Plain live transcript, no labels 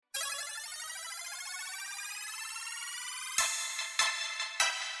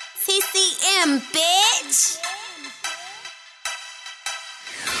TCM, bitch.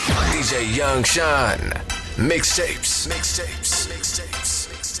 DJ Young Sean. Mixtapes.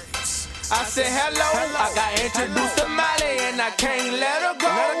 I said hello, I got introduced to Molly and I can't let her go.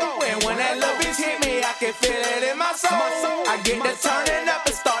 And when that little bitch hit me, I can feel it in my soul. I get to turning up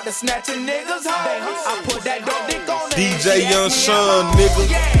and start to snatching niggas home. I put that dope dick on it. DJ Young Sean, nigga.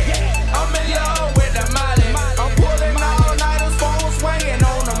 Yeah, I'm in love with the Molly. I'm pulling all nighters, phone swinging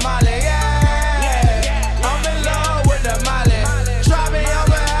on the Molly. Yeah, I'm in love with the Molly. Try me,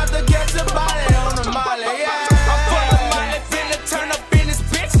 I'ma have to get your body on the Molly. Yeah, I'm full of Molly, finna turn up in this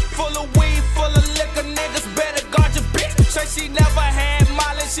bitch. Full of weed, full of liquor, niggas better guard your bitch. Say she never had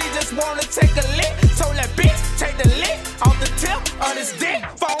Molly, she just wanna take a lick. Told that bitch, take the lick off the tip of this dick.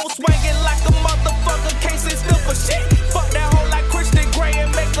 Phone swinging like a motherfucker, can't sit still for shit. Fuck that hoe like Christian Grey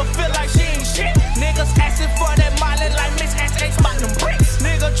and make her feel like she ain't shit. Niggas asking for that Molly like Miss S.H. about them bricks.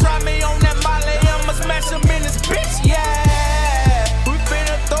 Nigga try me on that Molly, I'ma smash him in this bitch. Yeah, we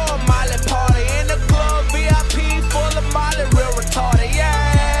finna throw a Molly party in the club, VIP full of Molly, real retarded.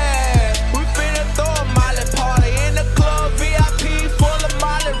 Yeah, we finna throw a Molly party in the club, VIP full of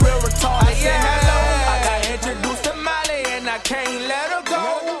Molly, real retarded. Yeah, hello, I got introduced to Molly and I can't let her go.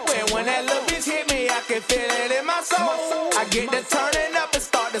 And when that little bitch hit me, I can feel it in my soul. I get to turning up and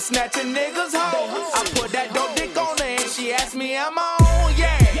start to snatching niggas home. I put that dope dick on her and she asked me am I on.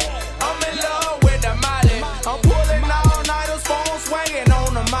 Yeah, I'm in love with the Molly. I'm pulling all nighters, phone swinging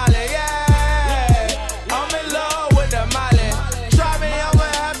on the Molly. Yeah, I'm in love with the Molly. Try me, I'ma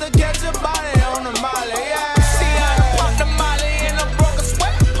have to get your body on the Molly. Yeah, see I done popped the Molly and I broke a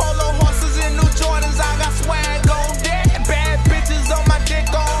sweat. Polo horses and new Jordans, I got swag on deck. Bad bitches on my dick,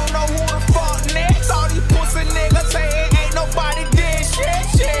 I don't know who the fuck next. All these pussy niggas say ain't nobody did shit.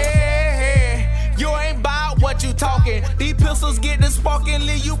 You ain't bout what you talking. These pistols get the sparking,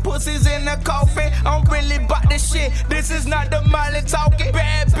 leave you pussies in the coffin. I'm really bout this shit. This is not the Molly talking.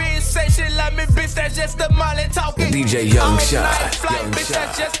 Bad bitch say she love me, bitch. That's just the Molly talking. DJ Young Sean. Flight, bitch.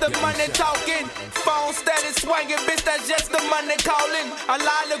 That's just the money talking. Phone steady swinging, bitch. That's just the money calling. I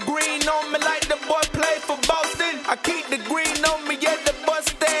lie the green on me like the boy play for Boston. I keep the green on me, yeah, the bus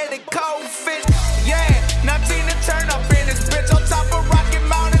steady cold fit. Yeah, now Tina turn up in this bitch on top of Rocky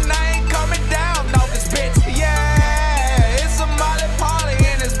Mountain. I ain't coming down off this bitch. Yeah, it's a Molly party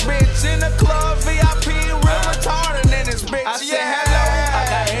in this bitch. In the club, VIP, real retarded in this bitch. I said hello, I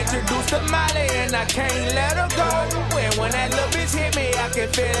got introduced to Molly and I can't let her go. And when that little bitch hit me, I can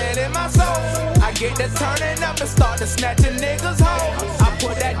feel it in my soul. I get to turning up and start to snatching niggas home. I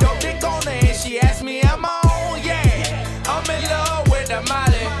put that dope dick on her and she asked me am I on. Yeah, I'm in love with the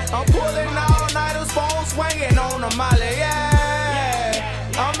Molly. I'm pulling all nighters, phone swinging on the Molly.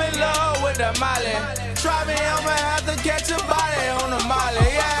 Yeah, I'm in love with the Molly. Try me, I'ma have to catch your body on